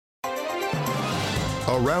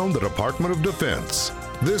around the Department of Defense.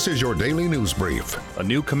 This is your daily news brief. A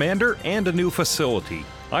new commander and a new facility.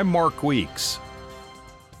 I'm Mark Weeks.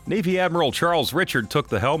 Navy Admiral Charles Richard took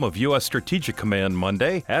the helm of U.S. Strategic Command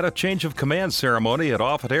Monday at a change of command ceremony at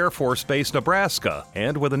Offutt Air Force Base, Nebraska.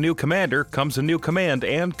 And with a new commander comes a new command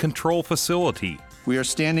and control facility. We are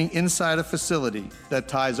standing inside a facility that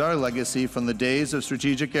ties our legacy from the days of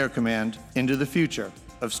Strategic Air Command into the future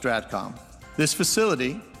of STRATCOM. This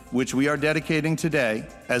facility, which we are dedicating today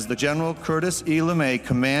as the General Curtis E. LeMay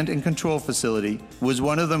Command and Control Facility, was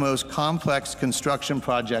one of the most complex construction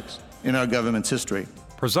projects in our government's history.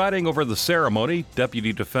 Presiding over the ceremony,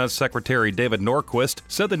 Deputy Defense Secretary David Norquist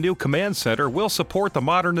said the new command center will support the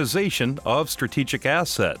modernization of strategic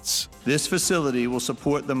assets. This facility will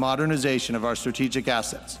support the modernization of our strategic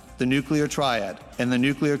assets, the nuclear triad, and the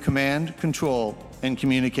nuclear command, control, and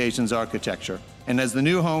communications architecture. And as the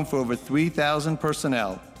new home for over 3,000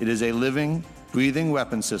 personnel, it is a living, breathing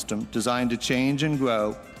weapon system designed to change and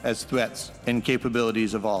grow as threats and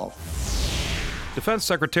capabilities evolve. Defense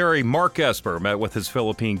Secretary Mark Esper met with his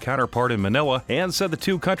Philippine counterpart in Manila and said the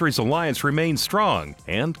two countries' alliance remains strong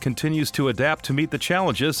and continues to adapt to meet the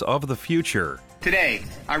challenges of the future. Today,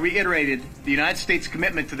 I reiterated the United States'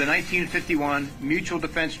 commitment to the 1951 Mutual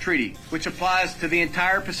Defense Treaty, which applies to the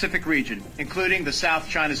entire Pacific region, including the South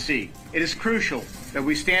China Sea. It is crucial that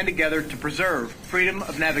we stand together to preserve freedom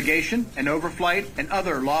of navigation and overflight and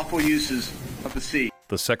other lawful uses of the sea.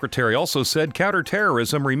 The Secretary also said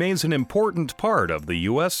counterterrorism remains an important part of the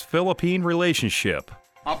U.S.-Philippine relationship.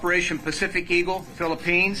 Operation Pacific Eagle,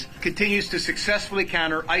 Philippines, continues to successfully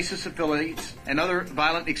counter ISIS affiliates and other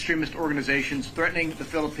violent extremist organizations threatening the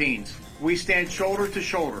Philippines. We stand shoulder to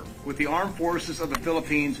shoulder with the armed forces of the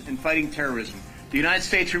Philippines in fighting terrorism. The United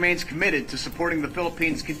States remains committed to supporting the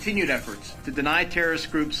Philippines' continued efforts to deny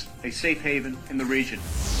terrorist groups a safe haven in the region.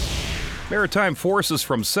 Maritime forces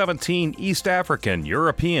from 17 East African,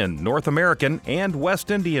 European, North American, and West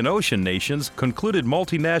Indian Ocean nations concluded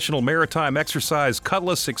multinational maritime exercise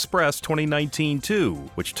Cutlass Express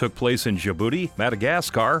 2019-2, which took place in Djibouti,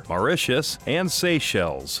 Madagascar, Mauritius, and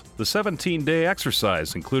Seychelles. The 17-day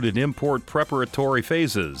exercise included import preparatory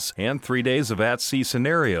phases and 3 days of at-sea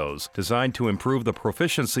scenarios designed to improve the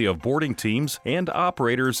proficiency of boarding teams and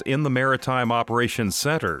operators in the maritime operations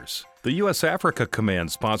centers. The U.S. Africa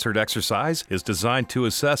Command-sponsored exercise is designed to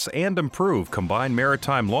assess and improve combined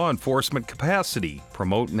maritime law enforcement capacity,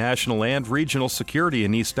 promote national and regional security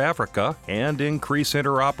in East Africa, and increase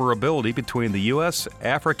interoperability between the U.S.,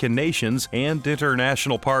 African nations, and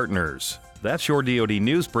international partners. That's your DoD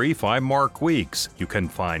News Brief. I'm Mark Weeks. You can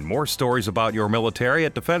find more stories about your military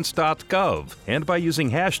at defense.gov and by using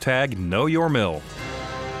hashtag KnowYourMil.